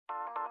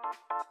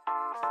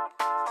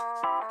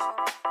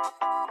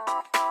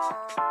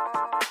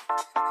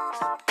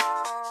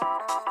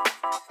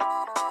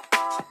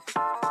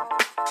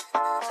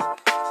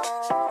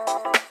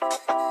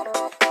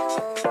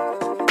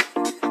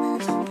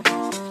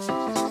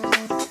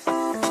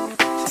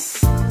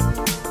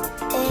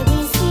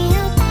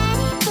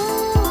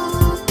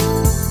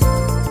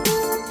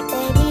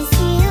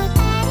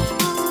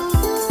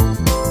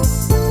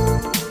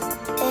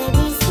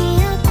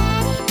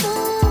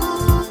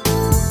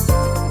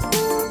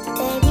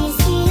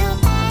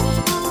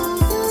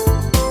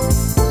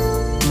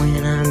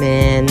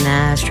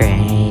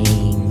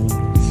Strings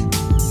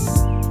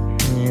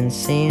and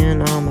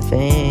seeing all my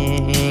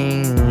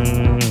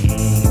things,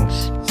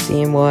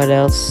 seeing what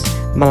else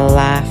my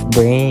life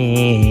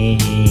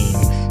brings,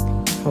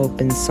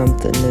 hoping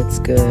something that's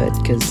good,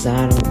 cause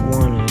I don't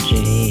wanna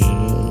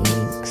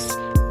jinx,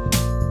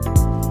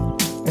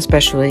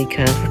 especially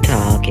cause we're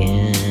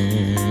talking,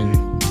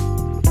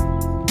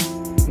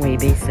 we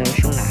be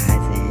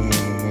socializing,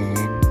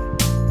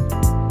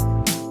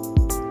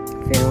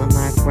 feeling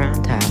like we're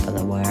on top of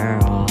the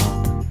world.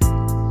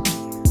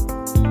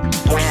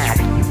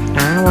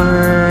 I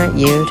want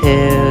you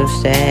to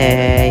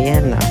stay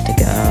and not to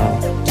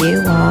go. You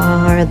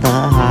are the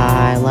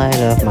highlight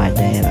of my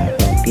day, and I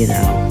hope you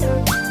know.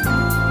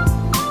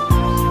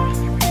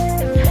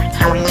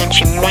 How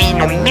much you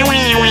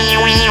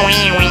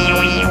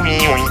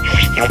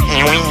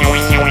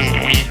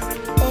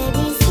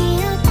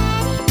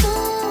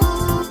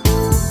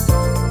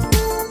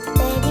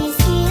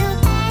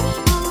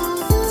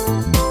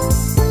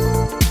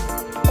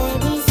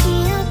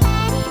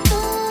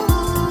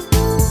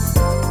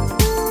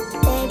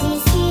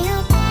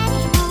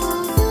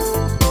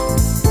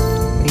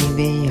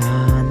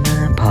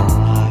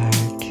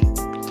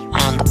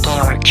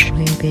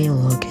we be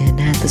looking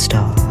at the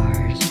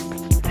stars.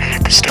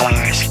 At the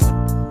stars.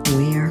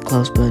 We are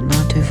close but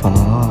not too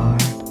far.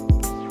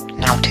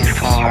 Not too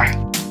far.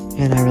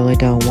 And I really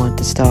don't want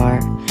to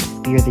start,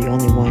 but you're the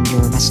only one,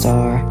 you're my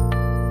star.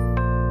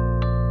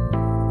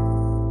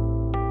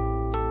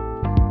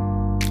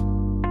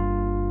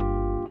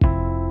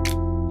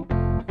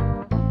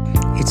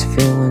 It's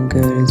feeling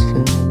good, it's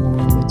feeling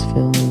warm, it's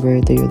feeling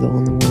great that you're the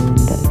only one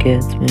that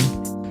gets me.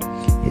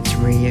 It's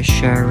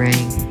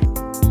reassuring.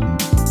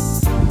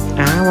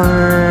 I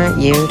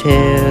want you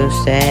to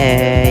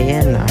stay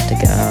and not to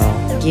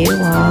go. You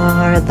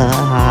are the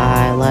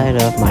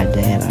highlight of my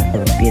day, and I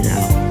hope you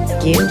know.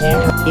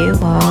 You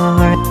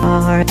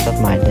are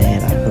of my day,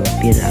 and I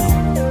hope you know.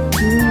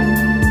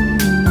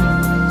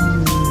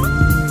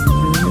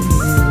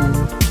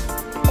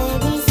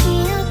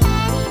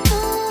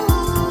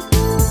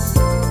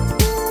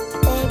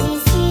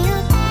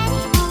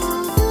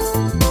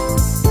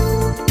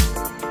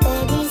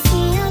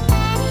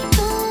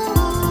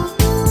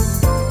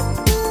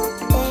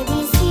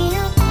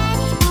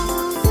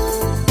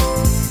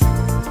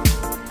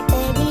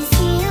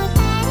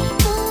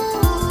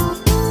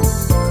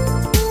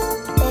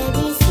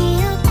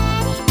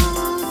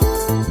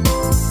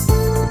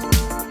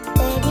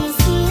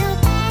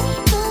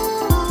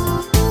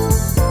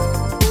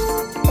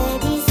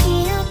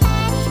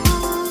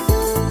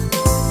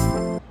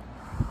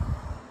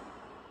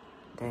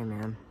 Hey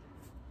man,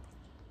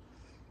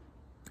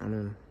 I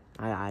mean,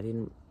 I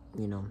didn't,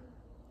 you know,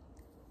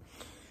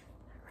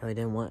 really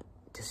didn't want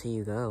to see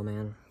you go,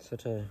 man.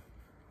 Such a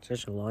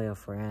loyal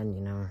friend,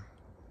 you know.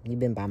 You've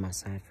been by my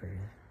side for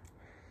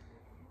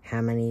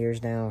how many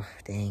years now?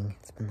 Dang,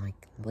 it's been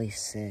like at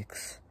least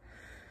 6.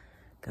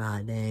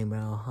 God dang,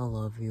 bro, I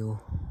love you.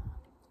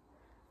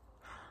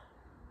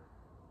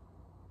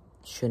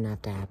 Shouldn't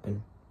have to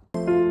happen.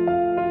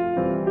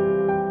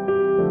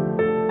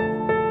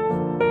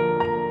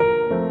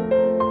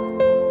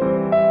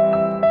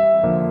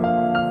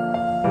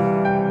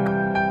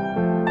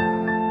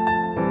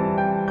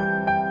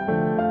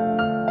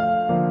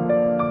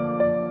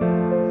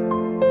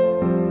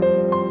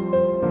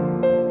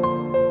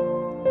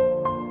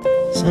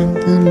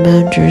 Something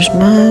about your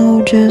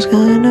smile just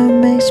kinda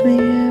makes me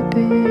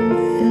happy,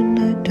 and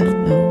I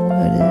don't know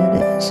what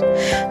it is.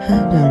 I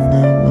don't